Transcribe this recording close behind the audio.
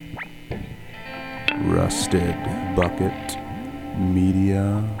Rusted Bucket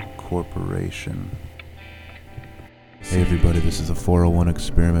Media Corporation. Hey everybody, this is the 401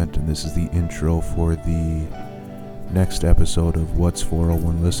 Experiment, and this is the intro for the next episode of What's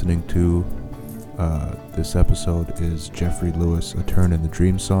 401 Listening To. This episode is Jeffrey Lewis, A Turn in the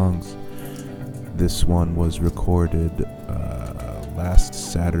Dream Songs. This one was recorded last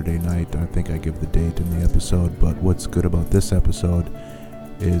Saturday night. I think I give the date in the episode, but what's good about this episode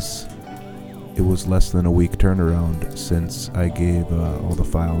is it was less than a week turnaround since I gave all the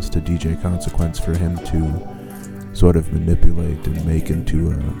files to DJ Consequence for him to sort of manipulate and make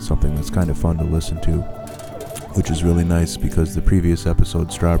into something that's kind of fun to listen to, which is really nice because the previous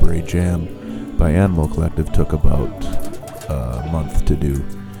episode, Strawberry Jam by Animal Collective, took about a month to do,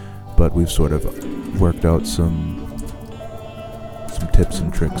 but we've sort of worked out some tips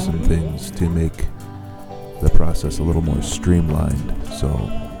and tricks and things to make the process a little more streamlined, so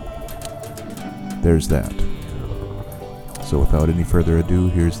there's that. So without any further ado,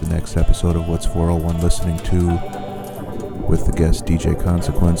 here's the next episode of What's 401 Listening To with the guest DJ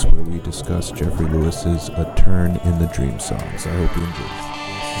Consequence, where we discuss Jeffrey Lewis's A Turn in the Dream Songs. I hope you enjoy.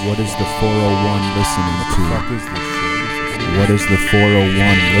 What is the 401 listening to? What is the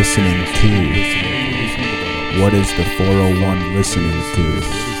 401 listening to? What is the 401 listening to?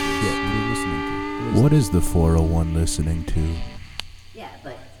 What is the 401 listening to? Yeah,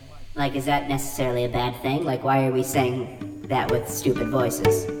 but, like, is that necessarily a bad thing? Like, why are we saying that with stupid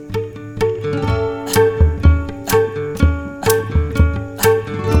voices?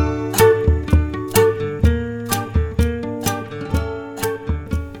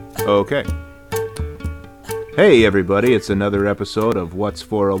 Okay. Hey everybody, it's another episode of What's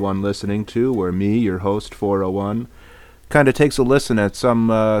 401 Listening To, where me, your host 401, kind of takes a listen at some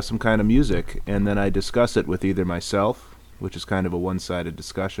kind of music, and then I discuss it with either myself, which is kind of a one-sided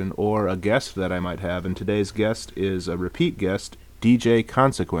discussion, or a guest that I might have, and today's guest is a repeat guest, DJ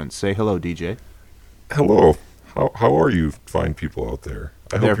Consequence. Say hello, DJ. Hello. How are you fine people out there?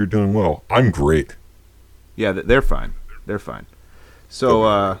 I hope you're doing well. I'm great. Yeah, they're fine. They're fine.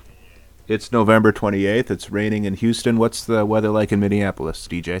 So, it's November 28th. It's raining in Houston. What's the weather like in Minneapolis,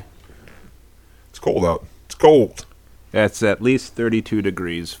 DJ? It's cold out. It's cold. It's at least 32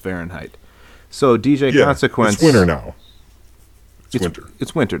 degrees Fahrenheit. So, DJ Consequence... It's winter now.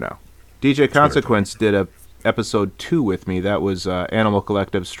 It's winter now. DJ Consequence did a episode 2 with me. That was Animal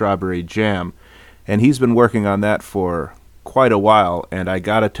Collective Strawberry Jam. And he's been working on that for quite a while. And I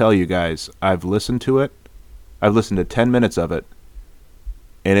gotta tell you guys, I've listened to it. I've listened to 10 minutes of it.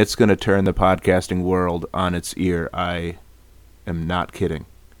 And it's going to turn the podcasting world on its ear. I am not kidding.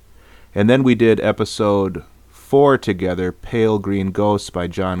 And then we did episode 4 together, Pale Green Ghosts by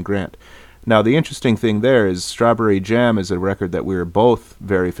John Grant. Now, the interesting thing there is Strawberry Jam is a record that we were both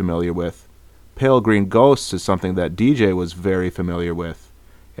very familiar with. Pale Green Ghosts is something that DJ was very familiar with.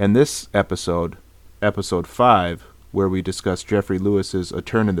 And this episode, episode 5, where we discuss Jeffrey Lewis's A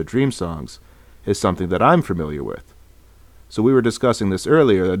Turn in the Dream Songs, is something that I'm familiar with. So we were discussing this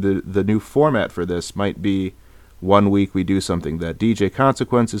earlier. The new format for this might be 1 week we do something that DJ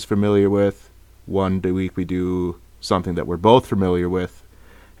Consequence is familiar with, 1 week we do something that we're both familiar with,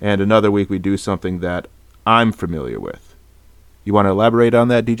 and another week we do something that I'm familiar with. You want to elaborate on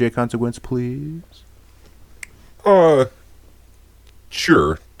that, DJ Consequence, please?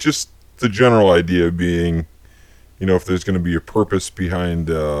 Sure. Just the general idea being, if there's going to be a purpose behind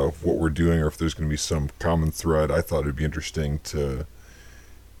what we're doing, or if there's going to be some common thread, I thought it'd be interesting to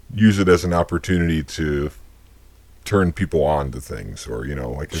use it as an opportunity to turn people on to things, or,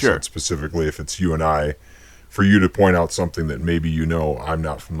 like I said, specifically if it's you and I, for you to point out something that maybe I'm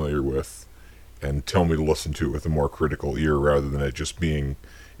not familiar with, and tell me to listen to it with a more critical ear, rather than it just being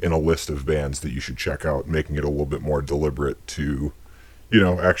in a list of bands that you should check out, making it a little bit more deliberate to...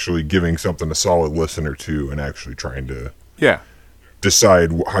 actually giving something a solid listen or two and actually trying to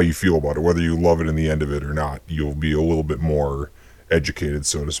decide how you feel about it, whether you love it in the end of it or not. You'll be a little bit more educated,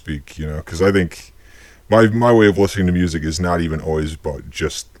 so to speak, because I think my way of listening to music is not even always about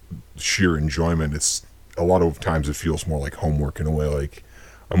just sheer enjoyment. It's a lot of times it feels more like homework in a way, like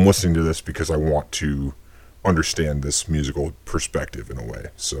I'm listening to this because I want to understand this musical perspective in a way.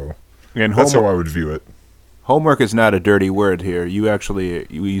 So that's how I would view it. Homework is not a dirty word here.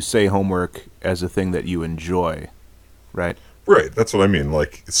 You say homework as a thing that you enjoy, right? Right, that's what I mean.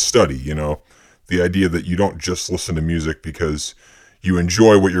 Like, study, the idea that you don't just listen to music because you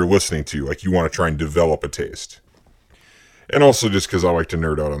enjoy what you're listening to. Like, you want to try and develop a taste. And also just because I like to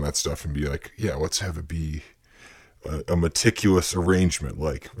nerd out on that stuff and be like, yeah, let's have it be a meticulous arrangement.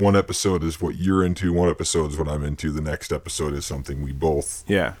 Like, one episode is what you're into, one episode is what I'm into, the next episode is something we both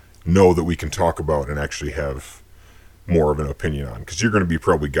know that we can talk about and actually have more of an opinion on, because you're going to be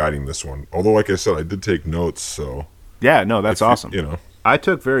probably guiding this one. Although, like I said, I did take notes, so Yeah, no, that's awesome. you know. I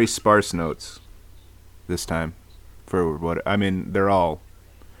took very sparse notes this time for what I mean. They're all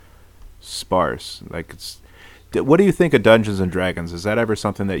sparse. Like what do you think of Dungeons and Dragons? Is that ever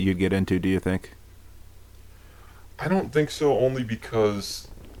something that you'd get into? Do you think? I don't think so, only because,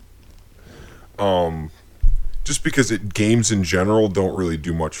 just because games in general don't really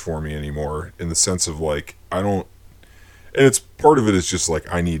do much for me anymore. In the sense of like, I don't, and it's part of it is just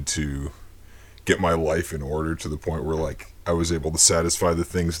like I need to get my life in order to the point where like I was able to satisfy the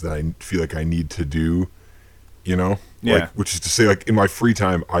things that I feel like I need to do. You know, Yeah. like, which is to say, like in my free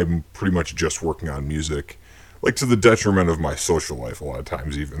time, I'm pretty much just working on music, like to the detriment of my social life a lot of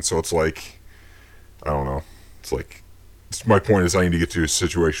times even. So it's like, I don't know. It's like, my point is I need to get to a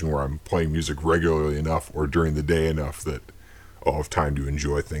situation where I'm playing music regularly enough or during the day enough that I'll have time to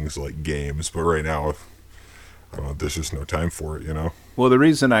enjoy things like games. But right now, I don't know, there's just no time for it, you know? Well, the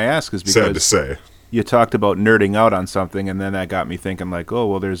reason I ask is Sad to because say. you talked about nerding out on something, and then that got me thinking, like, oh,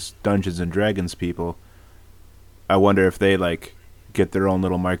 well, there's Dungeons and Dragons people. I wonder if they, like, get their own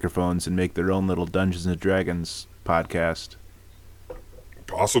little microphones and make their own little Dungeons and Dragons podcast.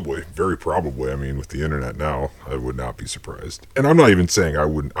 Possibly, very probably. I mean, with the internet now, I would not be surprised. And I'm not even saying I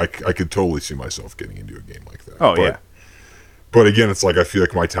wouldn't. I could totally see myself getting into a game like that. Oh, yeah. But again, it's like I feel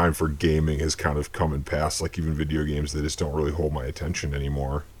like my time for gaming has kind of come and passed. Like even video games, they just don't really hold my attention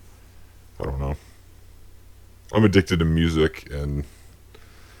anymore. I don't know. I'm addicted to music, and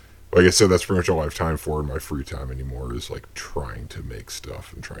like I said, that's pretty much all I have time for in my free time anymore is like trying to make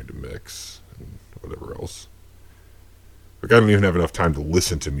stuff and trying to mix and whatever else. Like I don't even have enough time to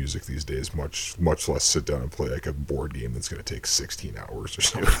listen to music these days, much less sit down and play like a board game that's going to take 16 hours or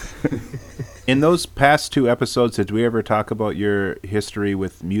something. In those past 2 episodes, did we ever talk about your history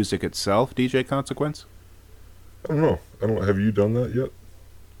with music itself, DJ Consequence? I don't know. Have you done that yet?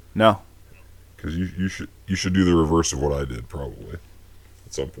 No. Because you should do the reverse of what I did probably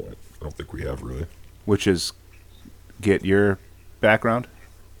at some point. I don't think we have really. Which is get your background?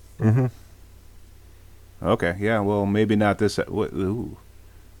 Mm-hmm. Okay, yeah, well, maybe not this. Ooh,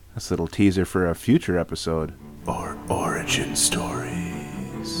 that's a little teaser for a future episode. Or origin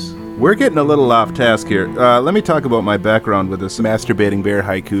stories. We're getting a little off task here. Let me talk about my background with this masturbating bear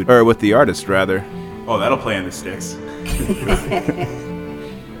haiku, or with the artist, rather. Oh, that'll play in the sticks.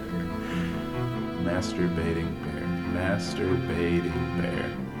 Masturbating bear.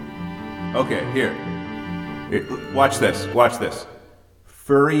 Okay, here. Watch this.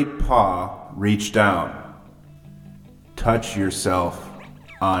 Furry paw reach down. Touch yourself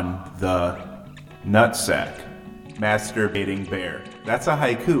on the nutsack. Masturbating bear. That's a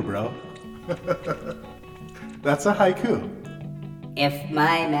haiku, bro. That's a haiku. If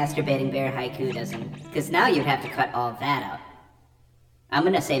my masturbating bear haiku doesn't... Because now you'd have to cut all of that out. I'm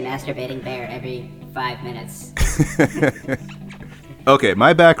gonna say masturbating bear every 5 minutes. Okay,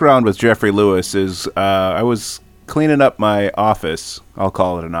 my background with Jeffrey Lewis is I was cleaning up my office. I'll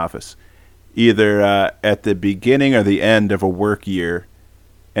call it an office. Either at the beginning or the end of a work year.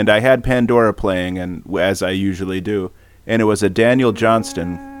 And I had Pandora playing, and as I usually do. And it was a Daniel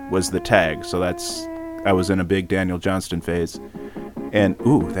Johnston was the tag. So I was in a big Daniel Johnston phase. And,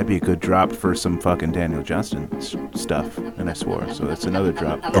 ooh, that'd be a good drop for some fucking Daniel Johnston stuff. And I swore, so that's another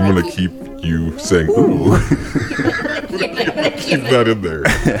drop. I'm going to keep you saying, ooh. Keep that in there.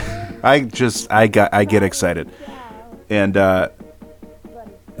 I get excited. And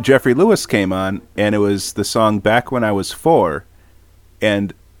Jeffrey Lewis came on, and it was the song Back When I Was 4.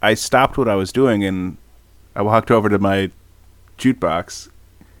 And I stopped what I was doing, and I walked over to my jukebox.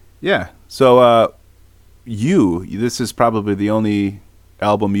 Yeah, so this is probably the only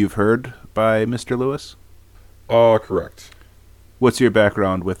album you've heard by Mr. Lewis? Correct. What's your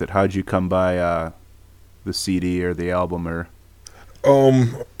background with it? How'd you come by the CD or the album? Or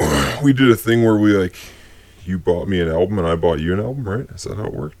we did a thing where you bought me an album and I bought you an album, right? Is that how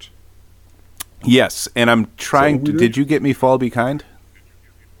it worked? Yes, and I'm trying to... did? Did you get me Fall Be Kind?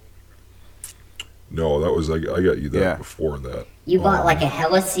 No, that was... I got you that Yeah. before that. You bought like a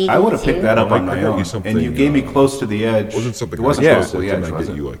hella CD I would have too? picked that up on I my got you own. something, And you gave me Close to the Edge. Wasn't something It wasn't like Close to the Didn't Edge, I was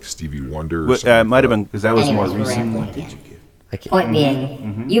get it? you like Stevie Wonder or But, something? might have been, because that was Anyways, more we're recent. rambling again. Point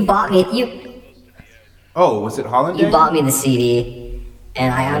being, you bought me Oh, was it Holland you Day? bought me the CD,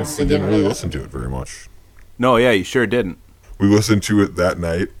 and I I honestly didn't really listen. listen to it very much. No, yeah, you sure didn't. We listened to it that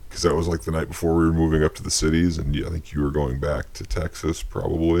night because that was like the night before we were moving up to the cities, and I think you were going back to Texas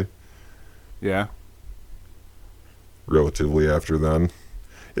probably Yeah. relatively after then.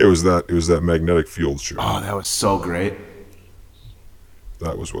 It was that Magnetic Field show. Oh, that was so great.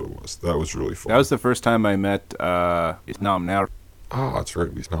 That was what it was. That was really fun. That was the first time I met Vietnam now. Ah, that's right.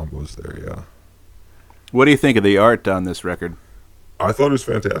 Vietnam was there, yeah. What do you think of the art on this record? I thought it was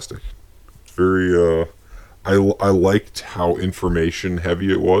fantastic. Very, I liked how information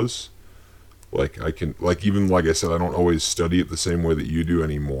heavy it was. Like even like I said, I don't always study it the same way that you do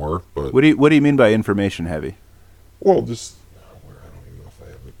anymore. But What do you mean by information heavy? well, just where I don't even know if I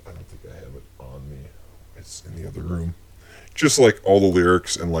have it. I don't think I have it on me. It's in the other room. Just like all the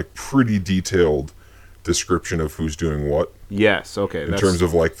lyrics and like pretty detailed description of who's doing what. Yes, okay. In terms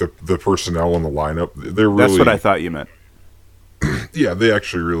of like the personnel and the lineup, they're really. That's what I thought you meant. Yeah, they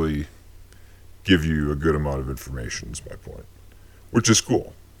actually really give you a good amount of information. Is my point, which is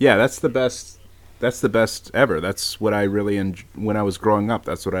cool. Yeah, that's the best. That's the best ever. That's what I really when I was growing up.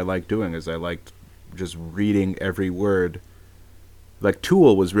 That's what I liked doing. Is I liked just reading every word. Like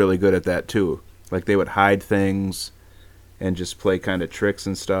Tool was really good at that too. Like they would hide things and just play kind of tricks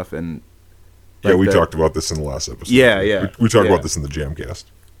and stuff. And yeah, like we talked about this in the last episode. Yeah, yeah. We talked about this in the Jamcast.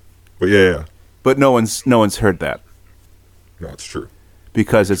 But yeah. But no one's heard that. No, it's true.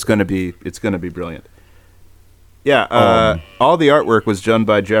 Because it's gonna be brilliant. Yeah, all the artwork was done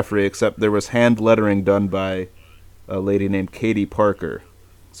by Jeffrey, except there was hand lettering done by a lady named Katie Parker.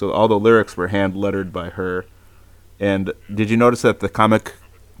 So all the lyrics were hand lettered by her. And did you notice that the comic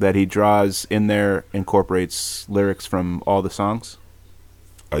that he draws in there incorporates lyrics from all the songs?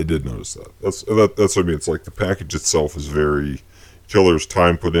 I did notice that. That's what I mean. It's like the package itself is very. Till there's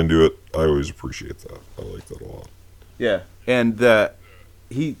time put into it, I always appreciate that. I like that a lot. Yeah, and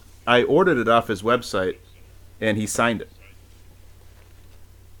I ordered it off his website. And he signed it.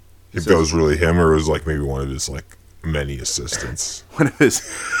 If that was really him, or it was like maybe one of his like many assistants. One of his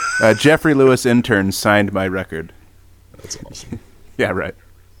Jeffrey Lewis interns signed my record. That's awesome. Yeah, right.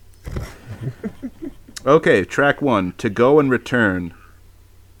 Okay, track 1, To Go and Return,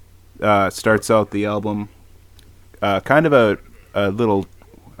 starts out the album. Kind of a little,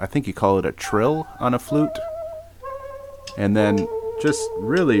 I think you call it a trill on a flute. And then just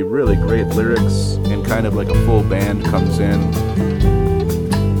really, really great lyrics, and kind of like a full band comes in.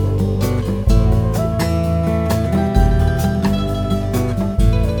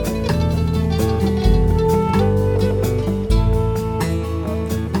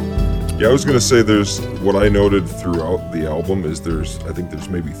 Yeah, I was going to say there's what I noted throughout the album is I think there's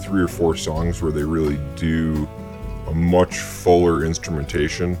maybe 3 or 4 songs where they really do a much fuller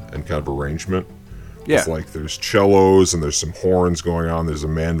instrumentation and kind of arrangement. Yeah. It's like there's cellos and there's some horns going on. There's a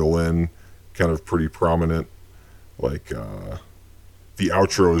mandolin, kind of pretty prominent. Like the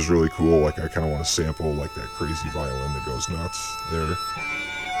outro is really cool. Like I kind of want to sample like that crazy violin that goes nuts there.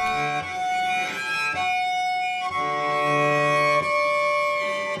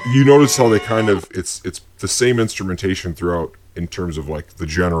 You notice how they kind of it's the same instrumentation throughout in terms of like the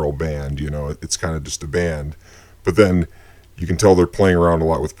general band. You know, it's kind of just a band, but then. You can tell they're playing around a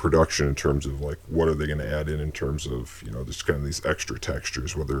lot with production in terms of like what are they going to add in terms of, you know, just kind of these extra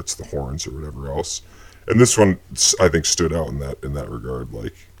textures, whether it's the horns or whatever else. And this one I think stood out in that regard.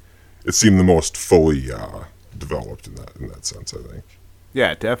 Like it seemed the most fully developed in that sense, I think.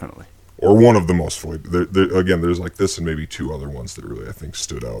 Yeah, definitely. Or one of the most fully. Again, there's like this and maybe 2 other ones that really I think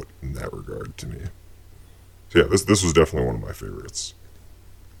stood out in that regard to me. So yeah, this was definitely one of my favorites,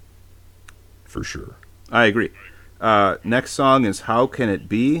 for sure. I agree. Next song is How Can It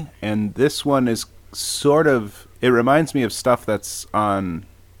Be? And this one is sort of, it reminds me of stuff that's on,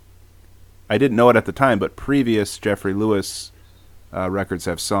 I didn't know it at the time, but previous Jeffrey Lewis records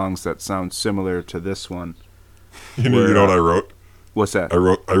have songs that sound similar to this one. You know what I wrote? What's that? I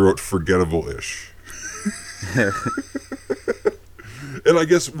wrote forgettable-ish. And I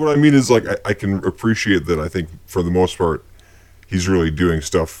guess what I mean is like I can appreciate that. I think for the most part he's really doing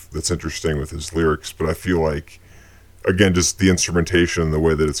stuff that's interesting with his lyrics, but I feel like again, just the instrumentation and the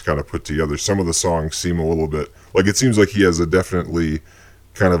way that it's kind of put together. Some of the songs seem a little bit like it seems like he has a definitely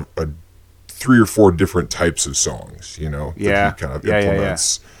kind of a 3 or 4 different types of songs, you know, that he kind of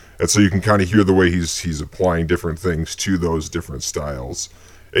implements. And so you can kind of hear the way he's applying different things to those different styles.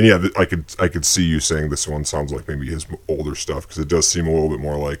 And yeah, I could see you saying this one sounds like maybe his older stuff because it does seem a little bit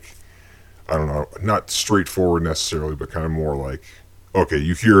more like, I don't know, not straightforward necessarily, but kind of more like, okay,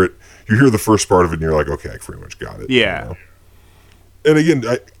 you hear the first part of it and you're like, okay, I pretty much got it. Yeah. You know? And again,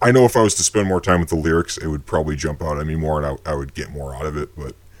 I know if I was to spend more time with the lyrics, it would probably jump out at me more and I would get more out of it.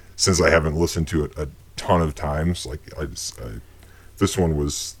 But since I haven't listened to it a ton of times, like this one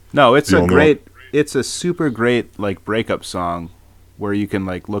was... No, it's it's a super great like breakup song where you can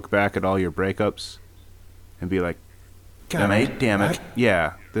like look back at all your breakups and be like, damn it.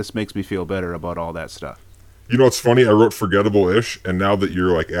 Yeah, this makes me feel better about all that stuff. You know, it's funny. I wrote "Forgettable-ish," and now that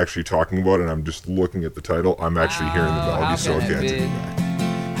you're like actually talking about it, and I'm just looking at the title, I'm actually hearing the melody. So okay, I take it back.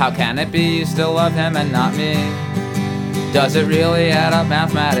 How can it be you still love him and not me? Does it really add up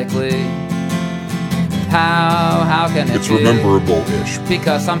mathematically? How can it be? It's rememberable-ish.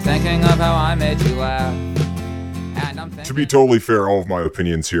 Because I'm thinking of how I made you laugh. To be totally fair, all of my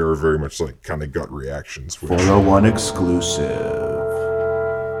opinions here are very much like kind of gut reactions. 401 exclusive.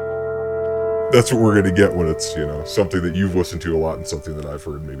 That's what we're going to get when it's, you know, something that you've listened to a lot and something that I've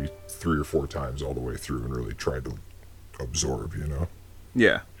heard maybe 3 or 4 times all the way through and really tried to absorb, you know?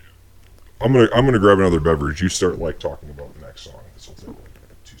 Yeah. I'm gonna grab another beverage. You start like talking about the next song. This will take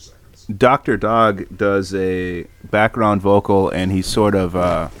like 2 seconds. Dr. Dog does a background vocal, and he sort of,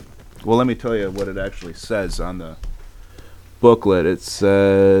 well, let me tell you what it actually says on the booklet. It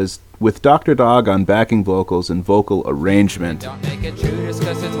says, with Dr. Dog on backing vocals and vocal arrangement. Don't make it true just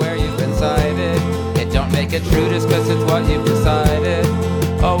because it's where you've been cited. It don't make it true just because it's what you've decided.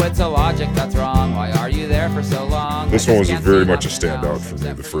 Oh, it's a logic that's wrong. Why are you there for so long? This one was very much a standout for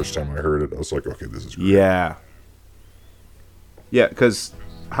me the first time I heard it. I was like, okay, this is great. Yeah. Yeah, because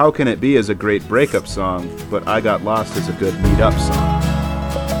How Can It Be is a great breakup song, but I Got Lost is a good meet-up song.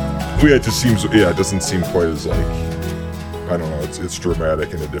 Yeah, it just seems, it doesn't seem quite as like, I don't know, it's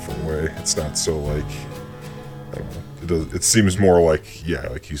dramatic in a different way. It's not so like, I don't know, it seems more like,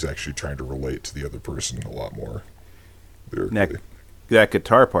 like he's actually trying to relate to the other person a lot more lyrically. That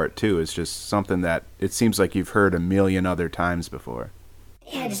guitar part, too, is just something that it seems like you've heard a million other times before.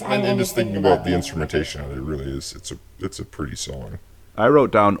 Yeah, and just thinking about the instrumentation on it, really is, it's a pretty song. I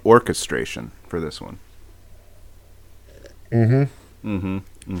wrote down orchestration for this one. Yeah,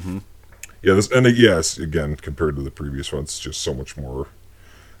 yes, again, compared to the previous one, it's just so much more,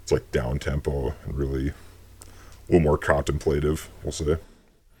 it's like down-tempo and really a little more contemplative, we'll say.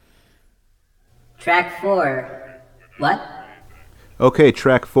 Track 4. What? Okay,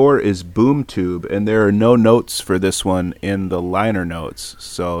 track 4 is Boom Tube, and there are no notes for this one in the liner notes,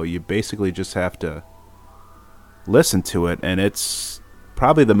 so you basically just have to listen to it, and it's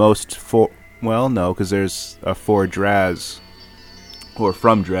probably the most, because there's a for Draz, or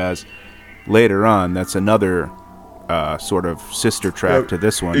from Draz, later on. That's another sort of sister track to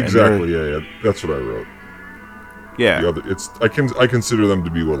this one. Exactly, that's what I wrote. Yeah. I consider them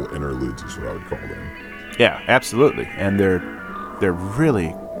to be little interludes, is what I would call them. Yeah, absolutely, and they're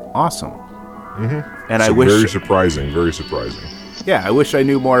really awesome. Mm-hmm. And so I wish very surprising. Yeah, I wish I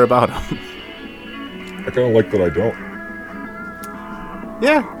knew more about them. I kind of like that I don't.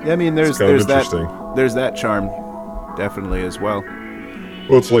 Yeah, I mean, there's that charm, definitely as well.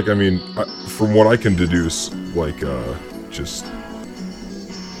 Well, it's like, I mean, from what I can deduce, like, it's just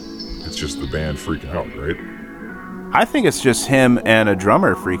the band freaking out, right? I think it's just him and a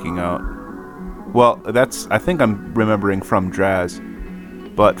drummer freaking out. Well, I think I'm remembering from Draz,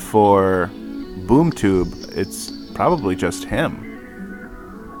 but for Boom Tube, it's probably just him.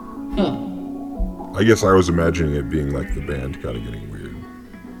 I guess I was imagining it being like the band kind of getting weird.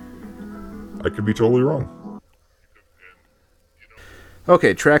 I could be totally wrong.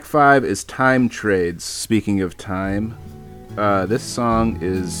 Okay, track 5 is Time Trades. Speaking of time, this song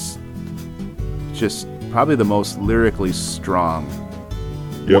is just probably the most lyrically strong.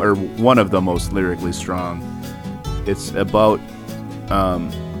 Yep. Or one of the most lyrically strong. It's about, time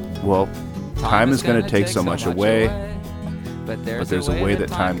is going to take so much away, but there's a way that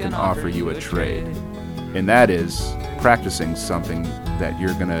time can offer you a trade. And that is practicing something that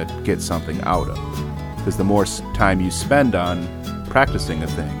you're going to get something out of. Because the more time you spend on practicing a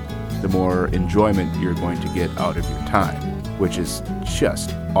thing, the more enjoyment you're going to get out of your time, which is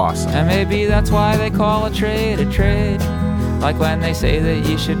just awesome. And maybe that's why they call a trade a trade. Like when they say that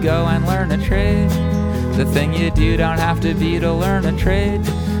you should go and learn a trade. The thing you do don't have to be to learn a trade.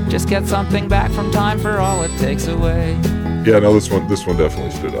 Just get something back from time for all it takes away. Yeah, no, this one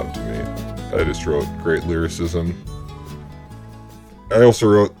definitely stood out to me. I just wrote great lyricism. I also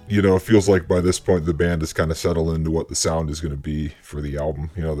wrote, it feels like by this point the band has kind of settled into what the sound is going to be for the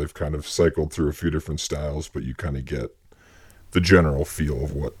album. They've kind of cycled through a few different styles, but you kind of get the general feel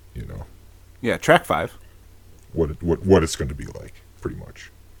of what, Yeah, track 5. What it's going to be like, pretty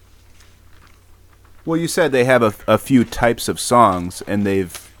much. Well, you said they have a few types of songs, and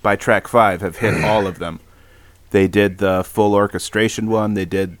they've, by track 5, have hit all of them. They did the full orchestration one.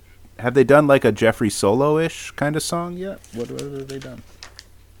 Have they done like a Jeffrey Solo-ish kind of song yet? What have they done?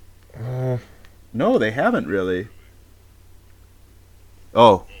 No, they haven't really.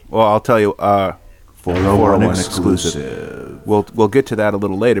 Oh, well, I'll tell you. 401 exclusive. We'll get to that a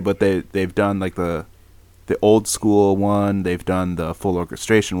little later, but they've done like the old school one. They've done the full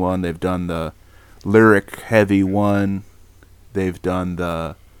orchestration one. They've done the lyric-heavy one. They've done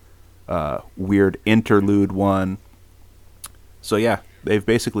the weird interlude one. So yeah, they've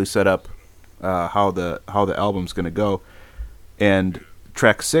basically set up how the album's going to go. And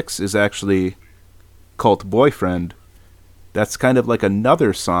track 6 is actually Cult Boyfriend. That's kind of like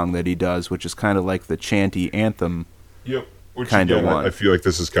another song that he does, which is kind of like the chanty anthem. Yep. Which kind of one. I feel like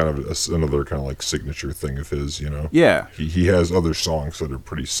this is kind of another kind of like signature thing of his, you know? Yeah. He has other songs that are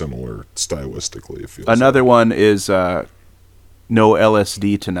pretty similar stylistically, it feels Another one is No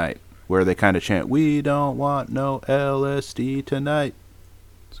LSD Tonight, where they kind of chant, "We don't want no LSD tonight."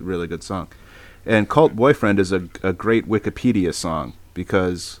 It's a really good song. And Cult Boyfriend is a great Wikipedia song,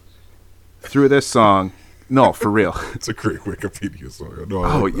 because through this song, no, for real. It's a great Wikipedia song.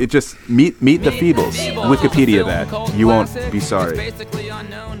 No, it just meet the Feebles. Wikipedia that. You won't be sorry.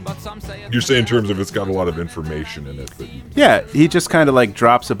 You're saying in terms of it's got a lot of information in it. Yeah, he just kind of like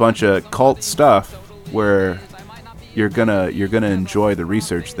drops a bunch of cult stuff where you're gonna enjoy the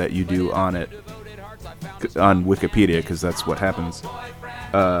research that you do on it on Wikipedia, because that's what happens.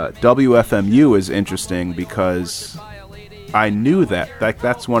 WFMU is interesting because I knew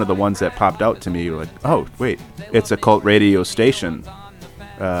that's one of the ones that popped out to me. Like, oh wait, it's a cult radio station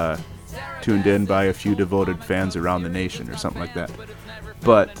tuned in by a few devoted fans around the nation, or something like that.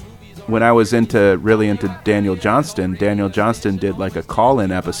 But when I was really into Daniel Johnston did like a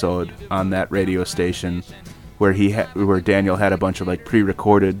call-in episode on that radio station where where Daniel had a bunch of like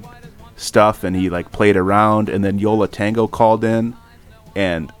pre-recorded stuff, and he like played around, and then Yola Tango called in,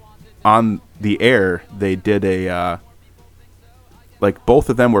 and on the air they did a like both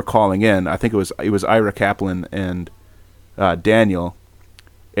of them were calling in. I think it was Ira Kaplan and Daniel,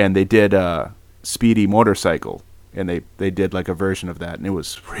 and they did Speedy Motorcycle, and they did like a version of that, and it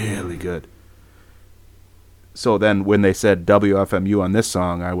was really good. So then when they said WFMU on this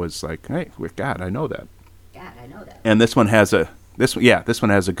song, I was like, hey, God, I know that. God, I know that. And this one has a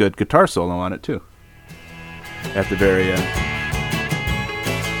good guitar solo on it too. At the very end,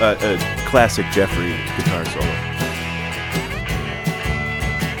 a classic Jeffrey guitar solo.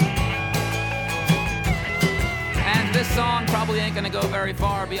 This song probably ain't gonna go very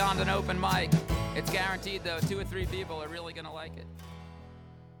far beyond an open mic. It's guaranteed, though, 2 or 3 people are really gonna like it.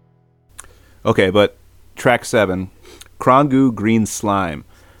 Okay, but track 7, Krongu Green Slime.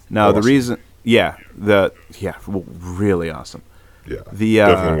 Now awesome. The reason, really awesome. Yeah,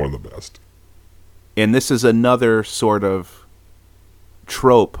 definitely one of the best. And this is another sort of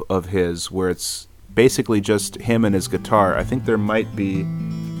trope of his, where it's basically just him and his guitar. I think there might be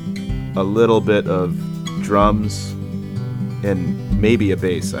a little bit of drums and maybe a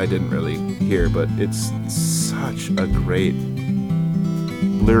bass. I didn't really hear, but it's such a great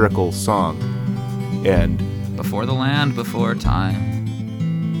lyrical song. And before the land, before time,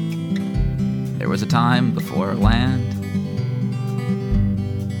 there was a time before land,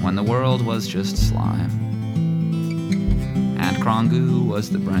 when the world was just slime, and Krongu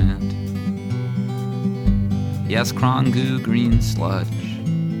was the brand. Yes, Krongu Green Sludge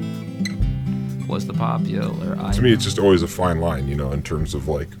was the popular item. To me, it's just always a fine line, you know, in terms of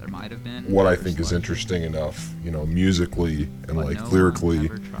like what I think is interesting enough, you know, musically and like lyrically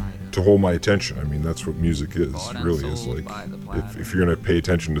to hold my attention. I mean, that's what music is, really is. Like, if you're going to pay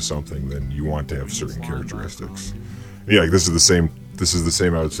attention to something, then you want to have certain characteristics. Yeah, like this is the same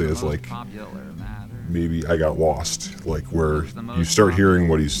I would say as like maybe I Got Lost, like where you start hearing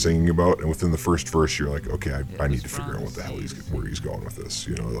what he's singing about, and within the first verse you're like, okay, I need to figure out what the hell where he's going with this,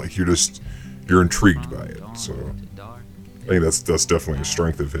 you know, like you're intrigued by it. So I think that's definitely a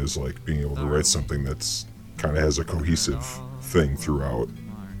strength of his, like being able to write something that's kind of has a cohesive thing throughout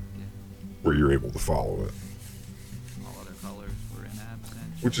where you're able to follow it,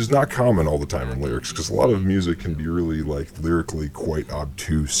 which is not common all the time in lyrics, because a lot of music can be really like lyrically quite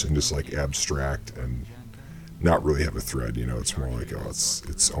obtuse and just like abstract and not really have a thread, you know. It's more like, oh,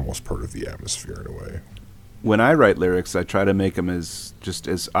 it's almost part of the atmosphere in a way. When I write lyrics, I try to make them as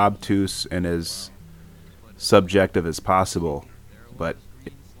obtuse and as subjective as possible, but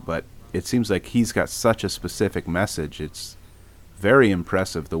it seems like he's got such a specific message. It's very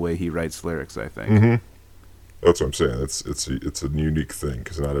impressive the way he writes lyrics, I think. Mm-hmm. That's what I'm saying. It's a unique thing,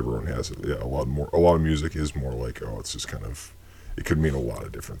 because not everyone has it. Yeah, a lot of music is more like, oh, it's just kind of, it could mean a lot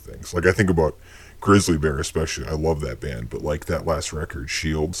of different things. Like I think about Grizzly Bear especially. I love that band, but like that last record,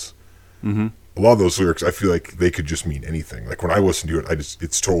 Shields. Mm-hmm. A lot of those lyrics, I feel like they could just mean anything. Like when I listen to it,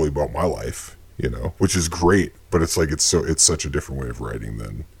 it's totally about my life, you know, which is great. But it's like it's such a different way of writing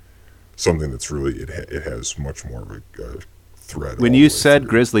than something that's really it has much more of a thread. When you said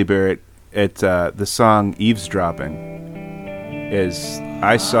Grizzly Bear, the song "Eavesdropping" is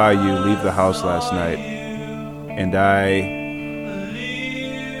I saw you leave the house last night, and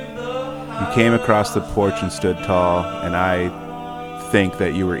you came across the porch and stood tall, and I think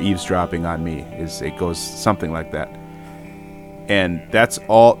that you were eavesdropping on me. It goes something like that. And that's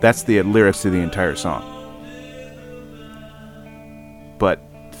the lyrics to the entire song. But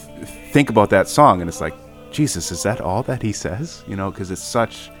think about that song, and it's like, Jesus, is that all that he says? You know, because it's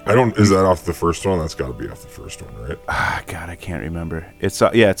such... Is that off the first one? That's got to be off the first one, right? God, I can't remember. It's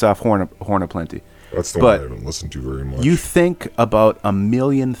off Horn of Plenty. That's the one I haven't listened to very much. You think about a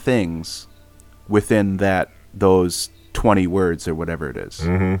million things within those 20 words or whatever it is.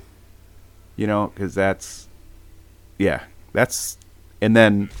 Mm-hmm. You know, because that's... And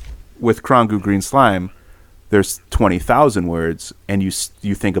then with Krongu Green Slime, there's 20,000 words, and you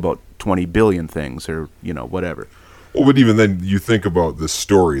think about 20 billion things, or, you know, whatever. Well, but even then, you think about the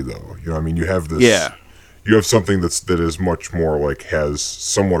story, though. You know, I mean, you have this... Yeah. You have something that is much more like, has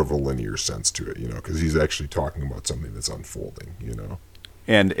somewhat of a linear sense to it, you know, because he's actually talking about something that's unfolding, you know.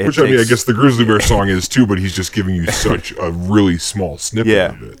 And I mean, I guess the Grizzly Bear song is too, but he's just giving you such a really small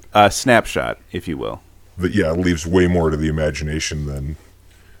snippet of it. A snapshot, if you will. That, it leaves way more to the imagination than,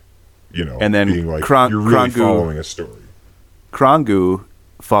 you know, and then being like, you're really following a story. Krongu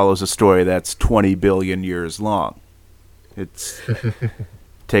follows a story that's 20 billion years long. It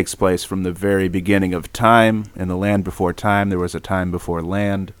takes place from the very beginning of time. In the land before time, there was a time before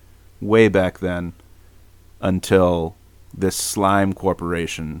land, way back then, until this slime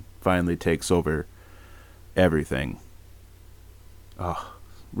corporation finally takes over everything. Oh,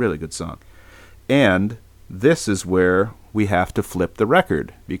 really good song. And this is where we have to flip the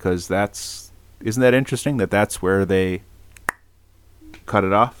record, because isn't that interesting that that's where they cut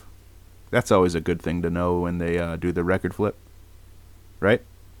it off? That's always a good thing to know when they do the record flip, right?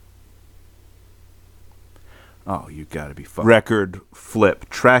 Oh, you gotta be fucking... Record flip.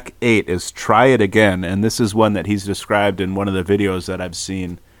 Track 8 is Try It Again, and this is one that he's described in one of the videos that I've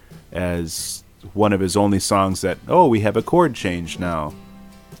seen as one of his only songs that, we have a chord change now.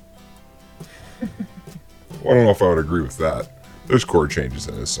 Well, I don't know if I would agree with that. There's chord changes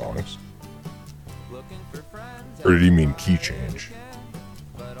in his songs. Or did he mean key change?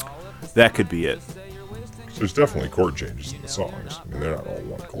 That could be it. There's definitely chord changes in the songs. I mean, they're not all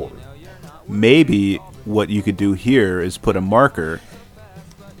one chord. Maybe what you could do here is put a marker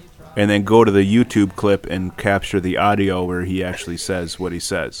and then go to the YouTube clip and capture the audio where he actually says what he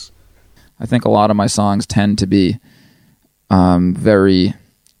says. I think a lot of my songs tend to be very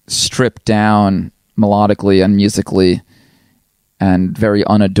stripped down melodically and musically and very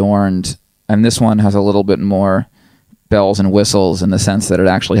unadorned. And this one has a little bit more bells and whistles in the sense that it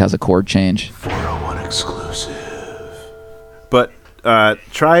actually has a chord change. 401 exclusive. But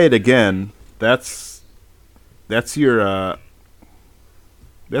Try It Again, that's your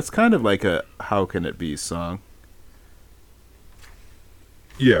that's kind of like a How Can It Be song.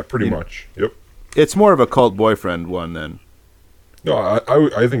 Yeah, pretty much. Yep. It's more of a Cult Boyfriend one then. No,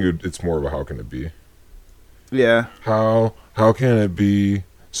 I think it's more of a How Can It Be. Yeah. How can it be?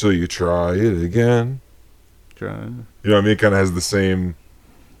 So you try it again. You know what I mean? It kind of has the same,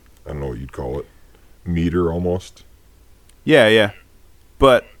 I don't know what you'd call it, meter almost. Yeah.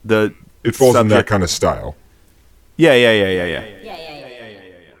 But it falls in that kind of style. Yeah. Yeah.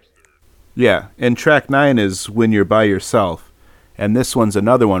 Yeah, and track 9 is When You're By Yourself. And this one's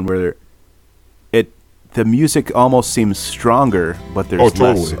another one where the music almost seems stronger, but there's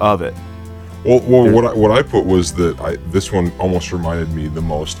less of it. Well, what I put was that this one almost reminded me the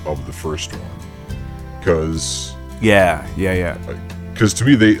most of the first one. Because... Yeah. Because to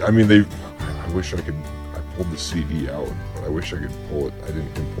me, I wish I pulled the CD out, but I wish I could pull it. I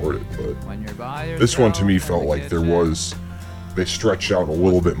didn't import it, but this one to me felt like they stretched out a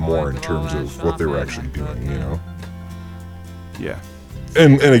little bit more in terms of what they were actually doing, you know? Yeah.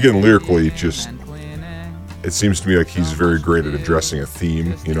 And again, lyrically, just... It seems to me like he's very great at addressing a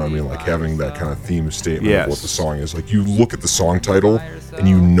theme, you know what I mean? Like having that kind of theme statement of what the song is. Like you look at the song title and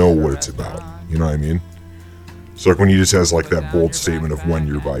you know what it's about, you know what I mean? So like when he just has like that bold statement of when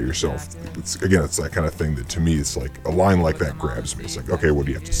you're by yourself, it's that kind of thing that to me, it's like a line like that grabs me. It's like, okay, what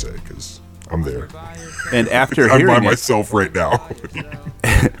do you have to say? Because I'm there. And after I'm by myself right now.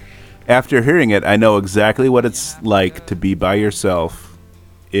 After hearing it, I know exactly what it's like to be by yourself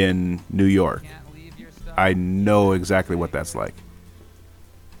in New York. I know exactly what that's like.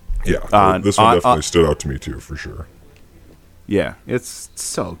 Yeah, this one definitely stood out to me too, for sure. Yeah, it's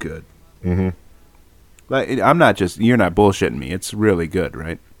so good. Mm-hmm. Like, you're not bullshitting me. It's really good,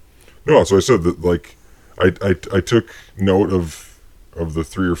 right? No, so I said that, like, I took note of the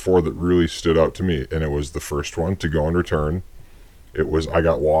 3 or 4 that really stood out to me, and it was the first one, To Go and Return, It was I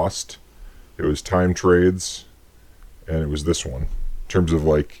Got Lost, it was Time Trades, and it was this one. In terms of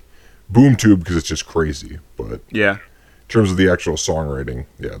like Boom Tube, because it's just crazy, but Yeah. in terms of the actual songwriting,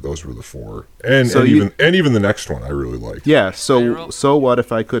 yeah, those were the four. And So even the next one I really liked. Yeah, so what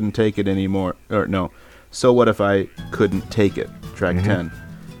if I couldn't take it anymore? Or no, so what if I couldn't take it? Track 10.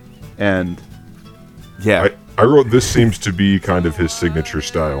 And yeah. I wrote this seems to be kind of his signature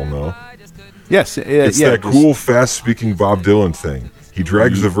style, no? Yes, It's that cool, fast-speaking Bob Dylan thing. He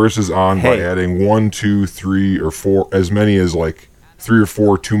drags the verses on by adding 1, 2, 3, or 4, as many as like 3 or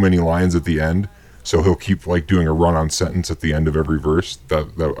 4 too many lines at the end. So he'll keep like doing a run-on sentence at the end of every verse.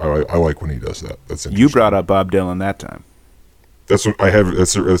 I like when he does that. That's interesting. You brought up Bob Dylan that time. That's what I have.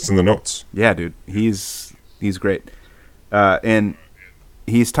 That's in the notes. Yeah, dude, he's great, and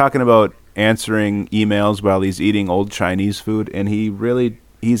he's talking about answering emails while he's eating old Chinese food, and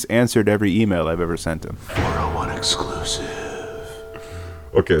he's answered every email I've ever sent him. 401 exclusive.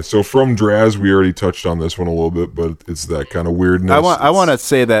 Okay, so from Draz, we already touched on this one a little bit, but it's that kind of weirdness. I want to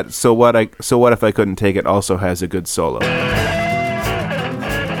say that. So what if I couldn't take it? Also has a good solo.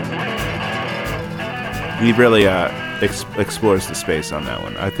 He really explores the space on that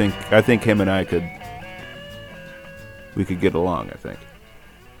one. I think him and I could get along. I think.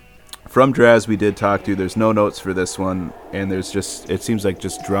 From Draz, we did talk to. There's no notes for this one, and it seems like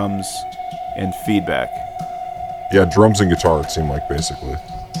just drums and feedback. Yeah, drums and guitar, it seemed like, basically.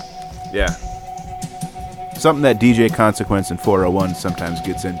 Yeah. Something that DJ Consequence and 401 sometimes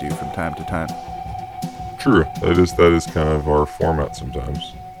gets into from time to time. True. That is kind of our format sometimes.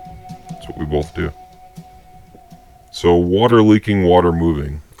 That's what we both do. So, water leaking, water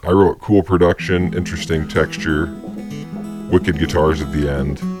moving. I wrote cool production, interesting texture, wicked guitars at the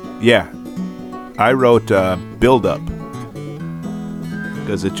end. Yeah. I wrote build up.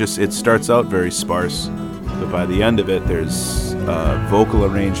 Because it starts out very sparse. But by the end of it, there's vocal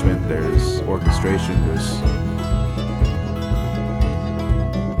arrangement, there's orchestration,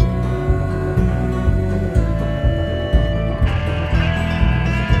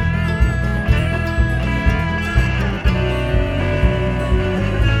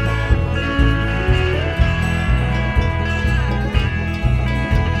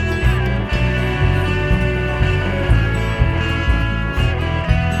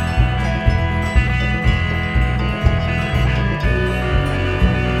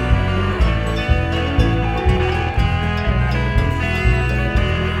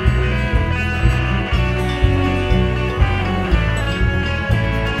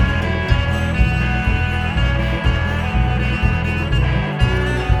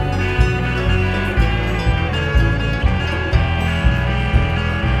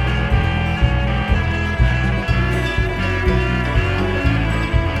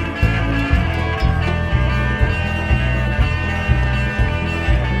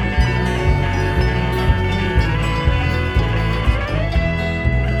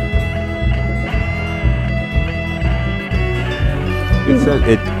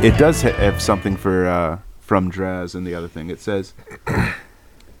 It does have something for from Draz and the other thing. It says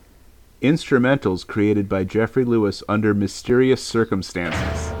instrumentals created by Jeffrey Lewis under mysterious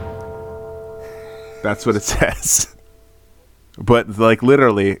circumstances. That's what it says. But like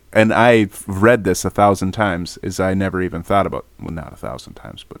literally, and I've read this 1,000 times, is I never even thought about. Well, not 1,000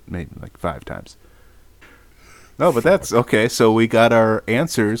 times, but maybe like 5 times. No, but that's okay. So we got our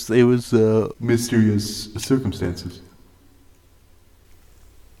answers. It was mysterious circumstances.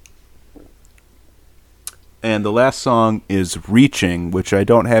 And the last song is Reaching, which I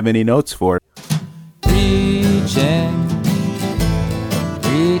don't have any notes for. Reaching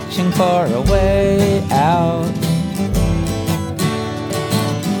for a way out.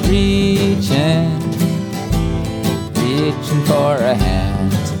 Reaching for a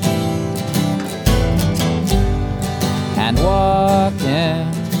hand. And walking,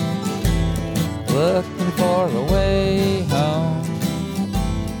 looking for a way home.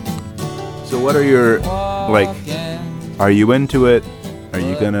 So what are your, like, are you into it? Are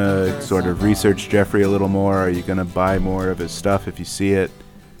you going to sort of research Jeffrey a little more? Are you going to buy more of his stuff if you see it?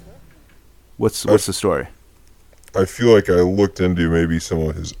 What's the story? I feel like I looked into maybe some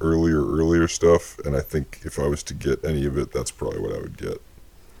of his earlier stuff, and I think if I was to get any of it, that's probably what I would get.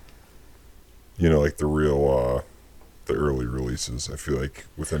 You know, like the real, the early releases. I feel like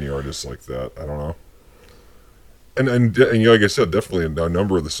with any artist like that, I don't know. And like I said, definitely a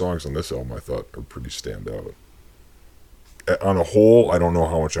number of the songs on this album I thought are pretty standout. On a whole, I don't know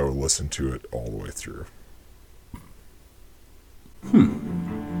how much I would listen to it all the way through.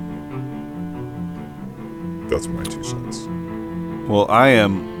 That's my 2 cents. Well, I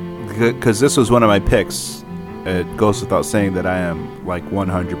am, because this was one of my picks it goes without saying that I am like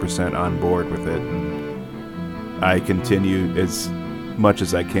 100% on board with it, and I continue as much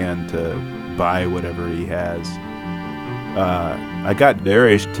as I can to buy whatever he has. I got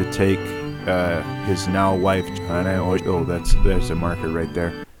Darius to take his now wife, and there's a marker right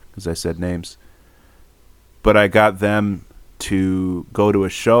there because I said names. But I got them to go to a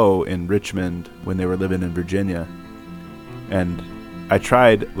show in Richmond when they were living in Virginia, and I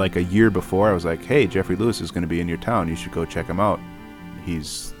tried like a year before. I was like, "Hey, Jeffrey Lewis is going to be in your town. You should go check him out."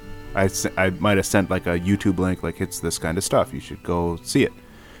 I might have sent like a YouTube link, like it's this kind of stuff. You should go see it.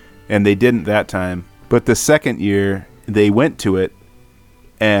 And they didn't that time. But the second year, they went to it,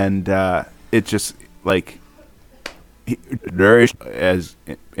 and it just like as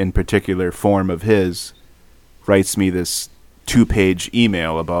in particular form of his writes me this 2-page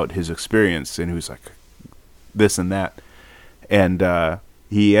email about his experience, and he was like this and that. And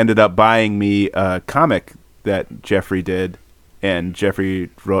he ended up buying me a comic that Jeffrey did, and Jeffrey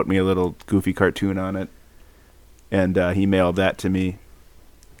wrote me a little goofy cartoon on it, and he mailed that to me.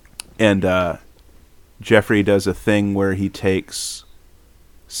 And Jeffrey does a thing where he takes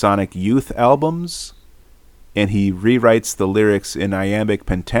Sonic Youth albums and he rewrites the lyrics in iambic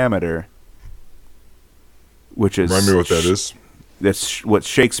pentameter, which is... Remind me what that is. That's what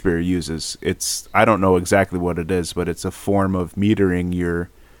Shakespeare uses. I don't know exactly what it is, but it's a form of metering your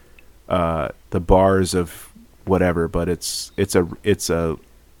the bars of whatever. But it's a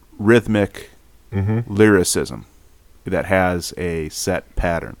rhythmic lyricism that has a set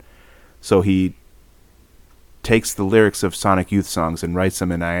pattern. So he takes the lyrics of Sonic Youth songs and writes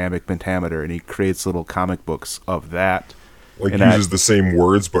them in iambic pentameter, and he creates little comic books of that. Like uses the same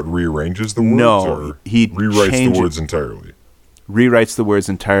words but rearranges the words? No, or he rewrites the words entirely. Rewrites the words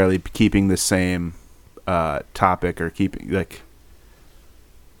entirely, keeping the same topic, or keeping like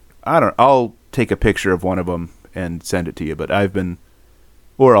I'll take a picture of one of them and send it to you. But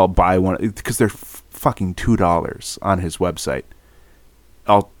or I'll buy one because they're fucking $2 on his website.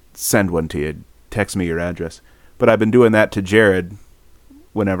 I'll send one to you. Text me your address. But I've been doing that to Jared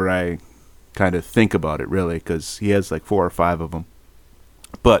whenever I kind of think about it, really, because he has like 4 or 5 of them.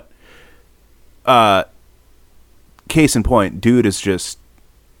 But case in point, dude is just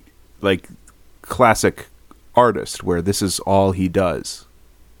like classic artist where this is all he does.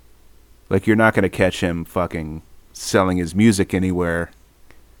 Like, you're not going to catch him fucking selling his music anywhere.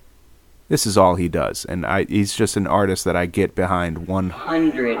 This is all he does. And he's just an artist that I get behind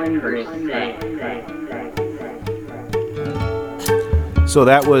 100%. So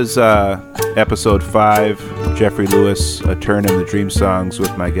that was episode 5, Jeffrey Lewis, A Turn in the Dream Songs,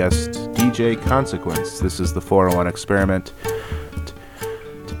 with my guest, DJ Consequence. This is the 401 Experiment.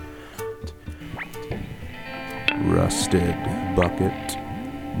 Rusted Bucket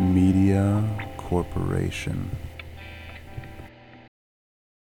Media Corporation.